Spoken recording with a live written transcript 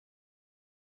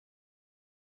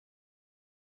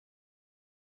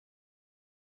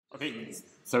Okay,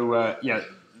 so yeah,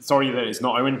 sorry that it's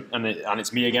not Owen and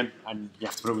it's me again, and you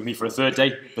have to put up with me for a third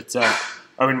day. But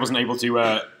Owen wasn't able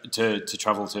to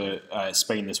travel to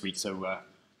Spain this week, so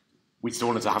we still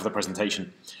wanted to have the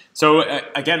presentation. So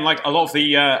again, like a lot of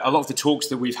the talks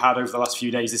that we've had over the last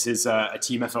few days, this is a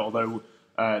team effort. Although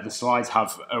the slides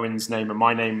have Owen's name and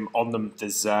my name on them,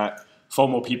 there's far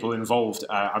more people involved.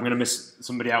 I'm going to miss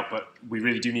somebody out, but we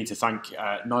really do need to thank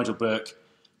Nigel Burke,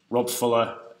 Rob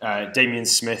Fuller, Damien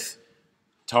Smith,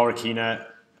 Tara Keener,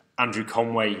 Andrew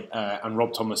Conway, and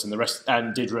Rob Thomas, and the rest,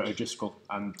 and Deirdre O'Driscoll,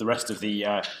 and the rest of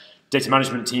the data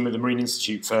management team at the Marine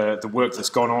Institute for the work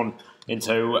that's gone on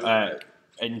into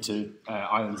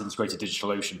Ireland's integrated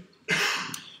digital ocean.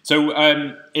 So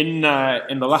in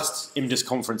the last IMDIS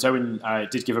conference, Owen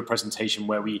did give a presentation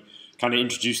where we kind of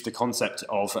introduced the concept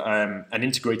of an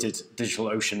integrated digital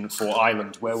ocean for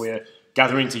Ireland, where we're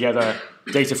gathering together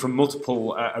data from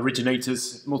multiple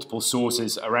originators, multiple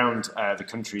sources around the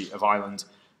country of Ireland,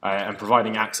 and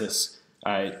providing access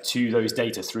to those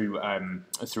data through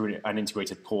an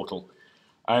integrated portal.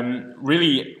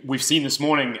 Really, we've seen this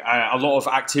morning a lot of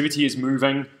activity is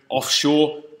moving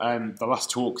offshore. The last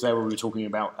talk there where we were talking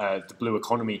about the blue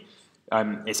economy,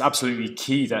 it's absolutely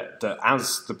key that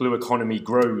as the blue economy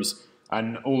grows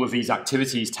and all of these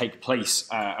activities take place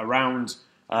around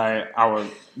our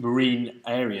marine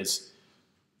areas,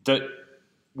 that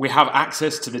we have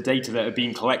access to the data that are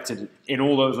being collected in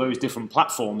all of those different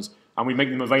platforms, and we make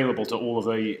them available to all of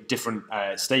the different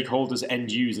stakeholders,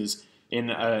 end users, in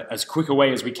as quick a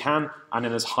way as we can and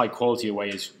in as high quality a way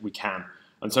as we can.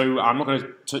 And so I'm not going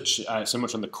to touch so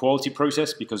much on the quality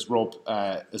process because Rob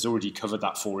has already covered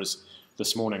that for us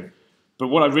this morning. But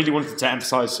what I really wanted to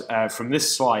emphasize from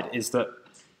this slide is that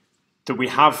we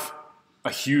have a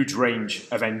huge range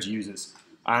of end users,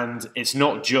 and it's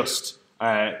not just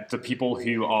the people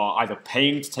who are either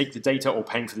paying to take the data or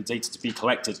paying for the data to be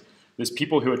collected. There's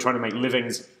people who are trying to make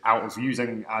livings out of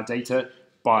using our data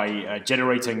by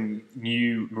generating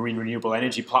new marine renewable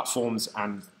energy platforms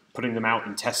and putting them out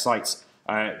in test sites,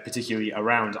 particularly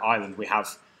around Ireland. We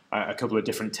have a couple of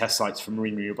different test sites for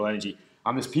marine renewable energy.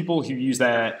 And there's people who use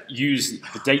the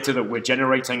data that we're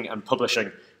generating and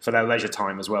publishing for their leisure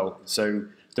time as well. So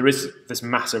there is this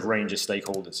massive range of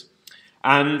stakeholders.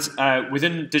 And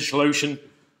within DigitalOcean,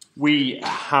 we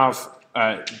have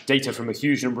data from a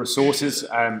huge number of sources.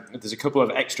 There's a couple of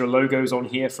extra logos on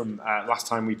here from last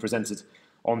time we presented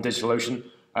on DigitalOcean.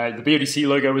 The BODC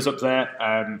logo is up there,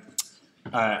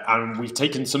 and we've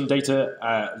taken some data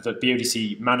that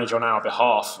BODC manage on our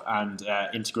behalf and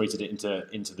integrated it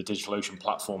into the DigitalOcean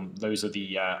platform. Those are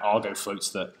the Argo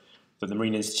floats that the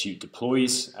Marine Institute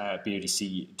deploys.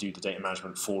 BODC do the data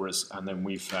management for us, and then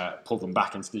we've pulled them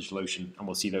back into DigitalOcean, and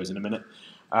we'll see those in a minute.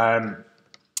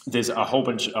 There's a whole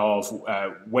bunch of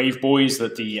wave buoys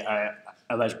that the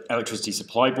Electricity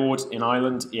Supply Board in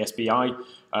Ireland, ESBI,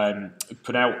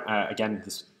 put out. Again,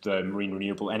 the marine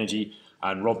renewable energy,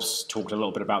 and Rob's talked a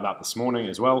little bit about that this morning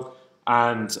as well.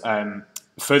 And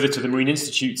further to the Marine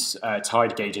Institute's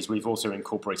tide gauges, we've also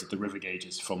incorporated the river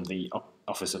gauges from the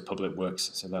Office of Public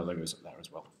Works, so their logo's up there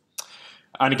as well.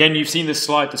 And again, you've seen this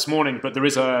slide this morning, but there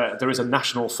is a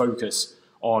national focus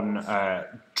on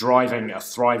driving a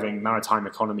thriving maritime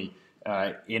economy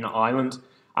in Ireland.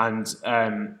 And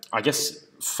I guess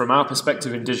from our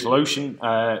perspective in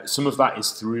DigitalOcean, some of that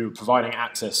is through providing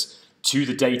access to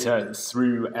the data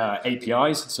through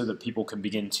APIs so that people can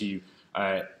begin to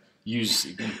use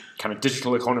kind of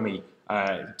digital economy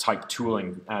type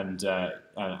tooling and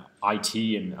IT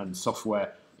and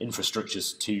software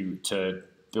infrastructures to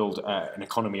build an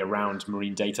economy around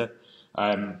marine data.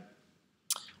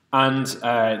 And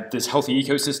there's healthy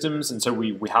ecosystems, and so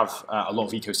we have a lot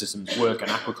of ecosystems work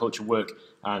and aquaculture work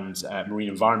and marine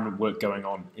environment work going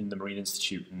on in the Marine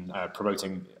Institute and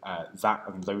promoting that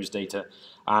and those data.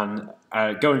 And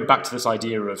going back to this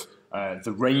idea of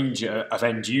the range of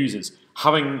end users,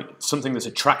 having something that's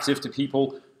attractive to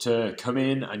people to come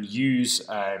in and use,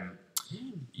 and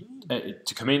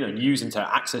to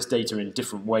access data in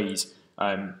different ways,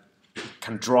 kind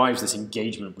of drives this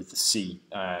engagement with the sea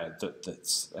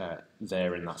that's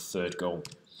there in that third goal.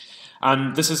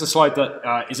 And this is a slide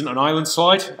that isn't an Ireland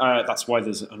slide. That's why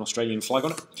there's an Australian flag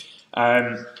on it.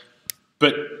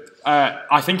 But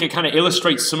I think it kind of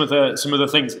illustrates some of the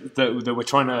things that we're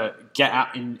trying to get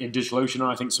at in DigitalOcean, and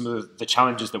I think some of the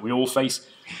challenges that we all face.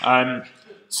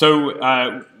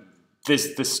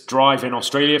 There's this drive in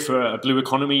Australia for a blue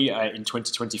economy in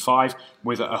 2025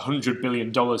 with $100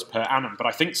 billion per annum. But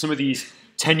I think some of these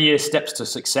 10-year steps to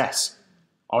success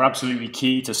are absolutely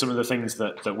key to some of the things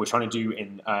that we're trying to do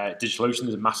in DigitalOcean.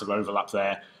 There's a massive overlap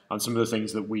there, and some of the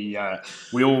things that we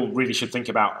all really should think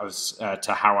about as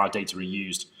to how our data are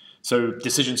used. So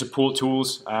decision support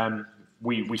tools,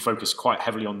 we focus quite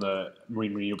heavily on the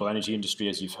marine renewable energy industry,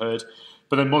 as you've heard,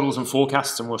 but then models and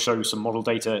forecasts, and we'll show you some model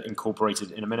data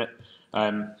incorporated in a minute.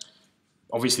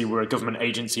 Obviously, we're a government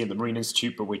agency at the Marine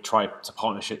Institute, but we try to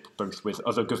partnership both with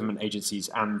other government agencies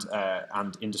and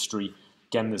industry.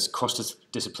 Again, there's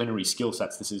cross-disciplinary skill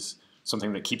sets. This is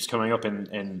something that keeps coming up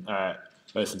in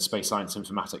Earth and Space Science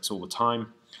informatics all the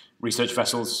time. Research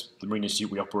vessels, the Marine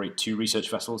Institute, we operate 2 research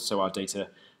vessels, so our data,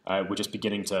 we're just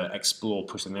beginning to explore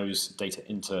putting those data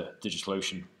into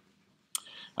DigitalOcean.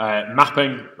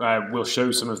 Mapping, we'll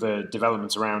show some of the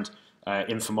developments around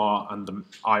Infomar and the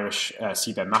Irish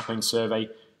seabed mapping survey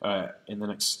in the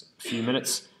next few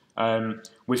minutes.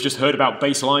 We've just heard about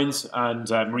baselines, and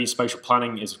marine spatial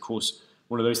planning is, of course,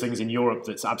 one of those things in Europe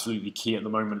that's absolutely key at the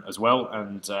moment as well,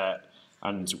 and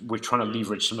we're trying to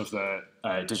leverage some of the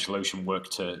DigitalOcean work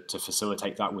to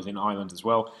facilitate that within Ireland as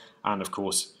well, and of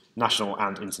course national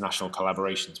and international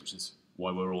collaborations, which is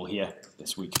why we're all here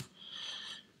this week.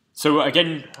 So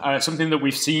again, something that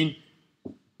we've seen,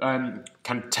 kind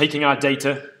of taking our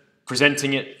data,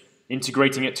 presenting it,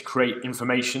 integrating it to create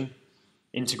information,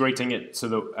 integrating it so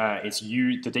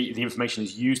that the information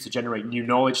is used to generate new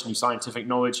knowledge, new scientific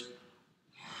knowledge.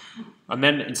 And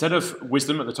then instead of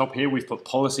wisdom at the top here, we've put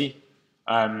policy,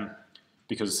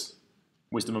 because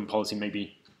wisdom and policy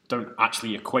maybe don't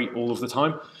actually equate all of the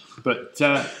time. But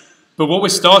what we're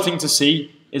starting to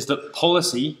see is that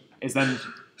policy is then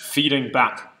feeding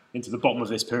back into the bottom of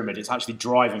this pyramid. It's actually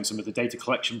driving some of the data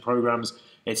collection programs.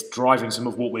 It's driving some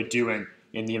of what we're doing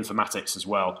in the informatics as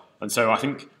well. And so I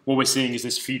think what we're seeing is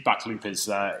this feedback loop is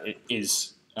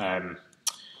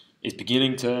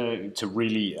beginning to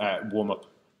really warm up.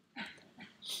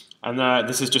 And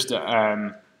this is just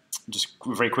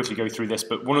very quickly go through this,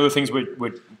 but one of the things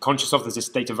we're conscious of is this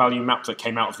data value map that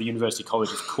came out of the University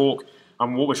College of Cork.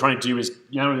 And what we're trying to do is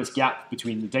narrow this gap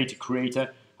between the data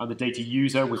creator and the data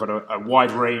user. We've got a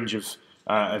wide range of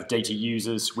data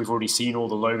users. We've already seen all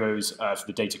the logos for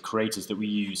the data creators that we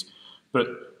use. But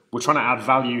we're trying to add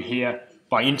value here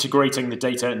by integrating the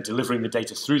data and delivering the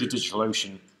data through the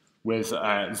DigitalOcean with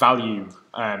value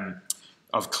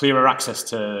of clearer access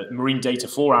to marine data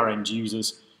for our end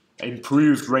users,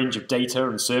 improved range of data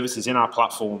and services in our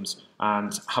platforms,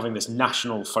 and having this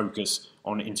national focus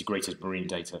on integrated marine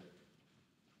data.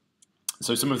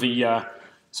 So some of the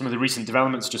recent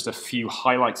developments, just a few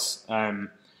highlights.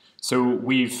 So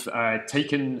we've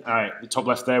taken, the top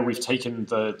left there, we've taken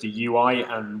the UI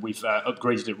and we've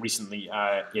upgraded it recently.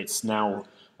 It's now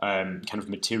kind of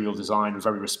material design,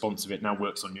 very responsive. It now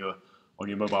works on your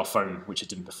mobile phone, which it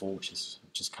didn't before, which is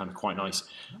kind of quite nice.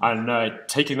 And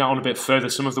taking that on a bit further,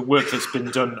 some of the work that's been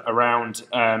done around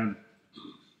the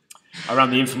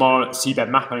Infomar seabed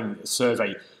mapping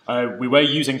survey. We were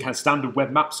using kind of standard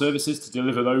web map services to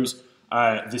deliver those.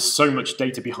 There's so much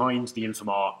data behind the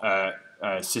Infomar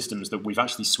systems that we've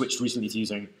actually switched recently to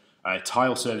using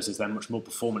tile services. They're much more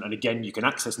performant, and again, you can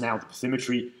access now the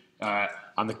bathymetry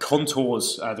and the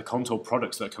contours, the contour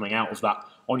products that are coming out of that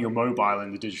on your mobile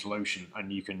in the DigitalOcean,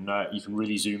 and you can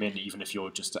really zoom in even if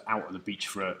you're just out on the beach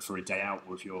for a day out,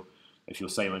 or if you're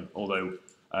sailing. Although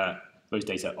those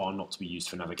data are not to be used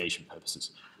for navigation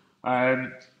purposes.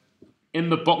 In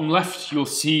the bottom left, you'll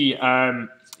see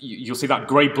that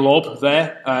grey blob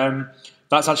there.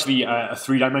 That's actually a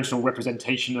 3-dimensional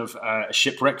representation of a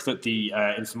shipwreck that the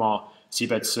Infomar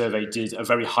seabed survey did a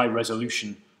very high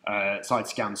resolution side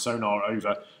scan sonar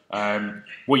over.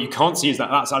 What you can't see is that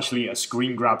that's actually a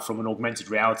screen grab from an augmented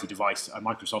reality device, a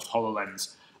Microsoft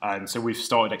HoloLens. So we've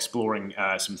started exploring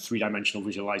some 3-dimensional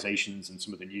visualizations and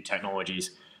some of the new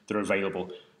technologies that are available.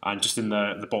 And just in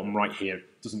the bottom right here,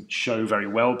 it doesn't show very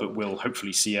well, but we'll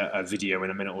hopefully see a video in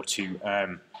a minute or two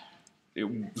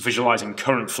visualizing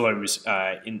current flows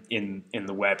in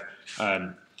the web.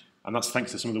 And that's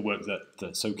thanks to some of the work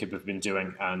that SOCIB have been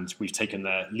doing. And we've taken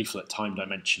the leaflet time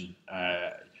dimension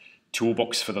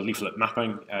toolbox for the leaflet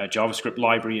mapping JavaScript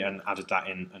library and added that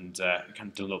in, and kind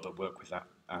of did a little bit of work with that.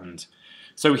 And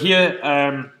so here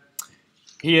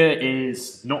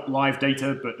is not live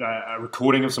data, but a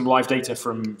recording of some live data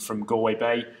from Galway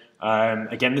Bay.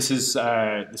 Again, this is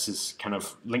kind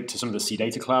of linked to some of the Sea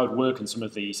Data Cloud work and some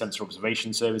of the sensor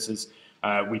observation services.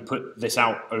 We put this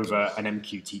out over an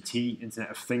MQTT,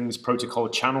 Internet of Things protocol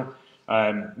channel.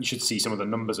 You should see some of the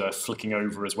numbers are flicking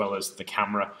over as well as the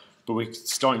camera, but we're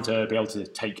starting to be able to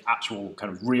take actual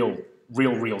kind of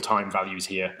real-time values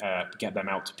here, get them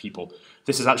out to people.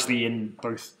 This is actually in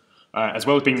both As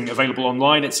well as being available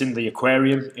online, it's in the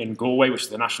aquarium in Galway, which is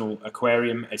the National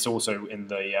Aquarium. It's also in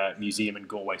the museum in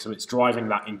Galway. So it's driving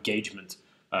that engagement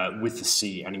with the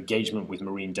sea and engagement with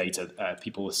marine data.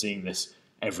 People are seeing this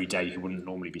every day who wouldn't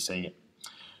normally be seeing it.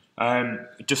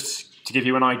 Just to give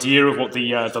you an idea of what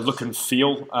the look and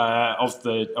feel of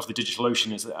the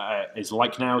DigitalOcean is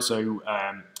like now. So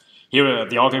here are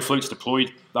the Argo floats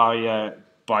deployed by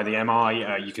the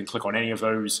MI. You can click on any of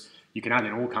those. You can add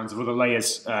in all kinds of other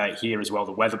layers here as well,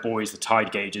 the weather buoys, the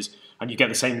tide gauges, and you get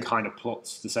the same kind of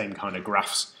plots, the same kind of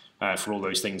graphs for all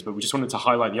those things. But we just wanted to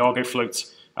highlight the Argo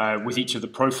floats. With each of the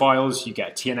profiles, you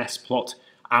get a TNS plot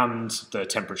and the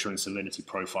temperature and salinity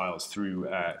profiles through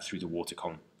the water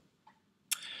column.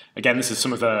 Again, this is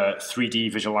some of the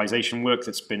 3D visualization work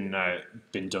that's been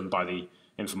done by the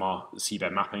Infomar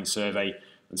Seabed Mapping Survey.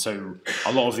 And so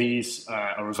a lot of these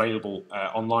are available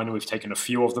online, and we've taken a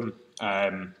few of them.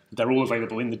 They're all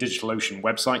available in the DigitalOcean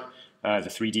website, the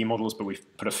 3D models, but we've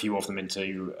put a few of them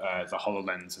into the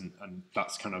HoloLens, and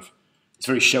that's kind of, it's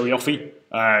very showy-offy.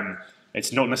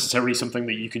 It's not necessarily something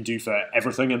that you can do for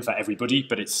everything and for everybody,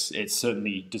 but it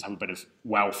certainly does have a bit of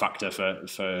wow factor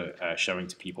for showing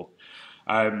to people.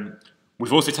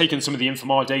 We've also taken some of the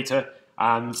Infomar data,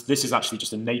 and this is actually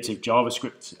just a native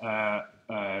JavaScript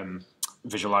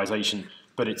visualization,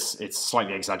 but it's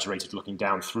slightly exaggerated looking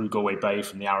down through Galway Bay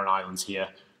from the Aran Islands here.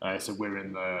 So we're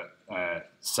in the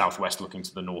southwest looking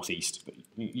to the northeast, but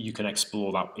you can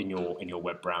explore that in your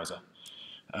web browser.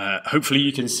 Hopefully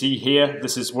you can see here,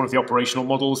 this is one of the operational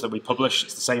models that we published.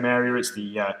 It's the same area, it's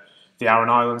the Aran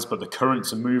Islands, but the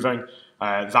currents are moving.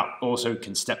 That also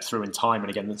can step through in time, and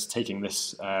again, that's taking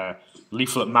this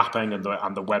leaflet mapping and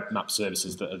the web map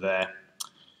services that are there.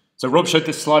 So Rob showed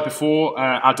this slide before.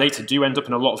 Our data do end up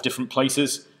in a lot of different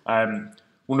places.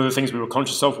 One of the things we were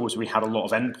conscious of was we had a lot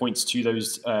of endpoints to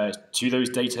those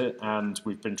data, and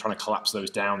we've been trying to collapse those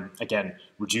down, again,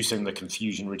 reducing the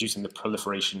confusion, reducing the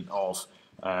proliferation of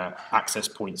access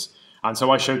points. And so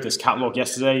I showed this catalog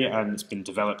yesterday, and it's been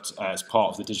developed as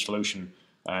part of the DigitalOcean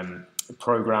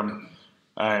program.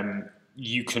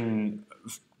 You can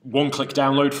one-click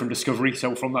download from Discovery.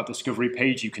 So from that Discovery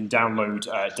page, you can download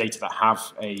data that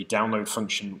have a download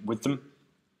function with them.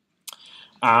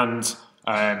 And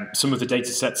some of the data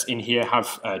sets in here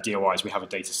have DOIs. We have a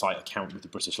DataCite account with the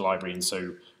British Library, and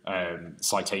so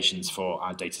citations for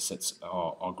our data sets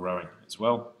are growing as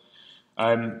well.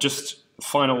 Just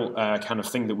final kind of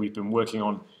thing that we've been working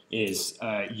on is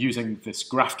using this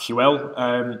GraphQL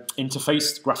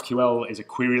interface. GraphQL is a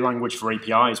query language for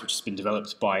APIs, which has been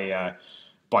developed by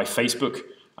Facebook.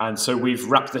 And so we've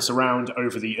wrapped this around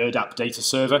over the ERDAP data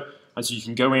server. And so you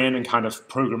can go in and kind of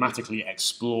programmatically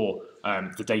explore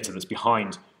the data that's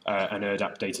behind an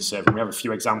ERDAP data server. And we have a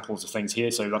few examples of things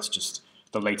here. So that's just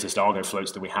the latest Argo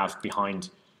floats that we have behind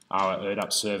our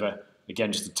ERDAP server.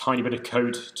 Again, just a tiny bit of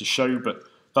code to show, but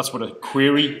that's what a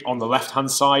query on the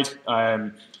left-hand side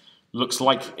looks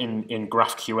like in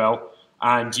GraphQL.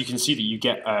 And you can see that you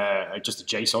get just a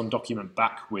JSON document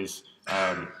back with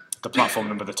the platform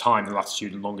number, the time, the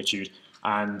latitude and longitude.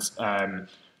 And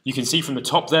you can see from the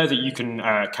top there that you can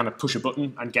kind of push a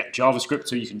button and get JavaScript,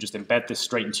 so you can just embed this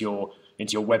straight into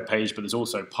your web page. But there's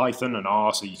also Python and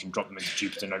R, so you can drop them into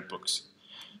Jupyter notebooks.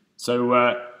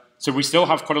 So we still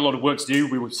have quite a lot of work to do.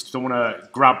 We still want to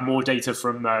grab more data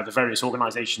from the various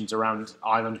organisations around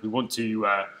Ireland. We want to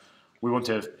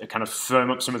kind of firm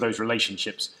up some of those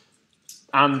relationships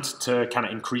and to kind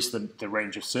of increase the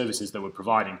range of services that we're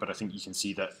providing. But I think you can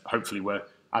see that hopefully we're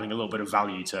adding a little bit of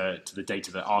value to the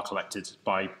data that are collected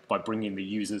by bringing the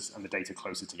users and the data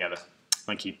closer together.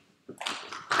 Thank you.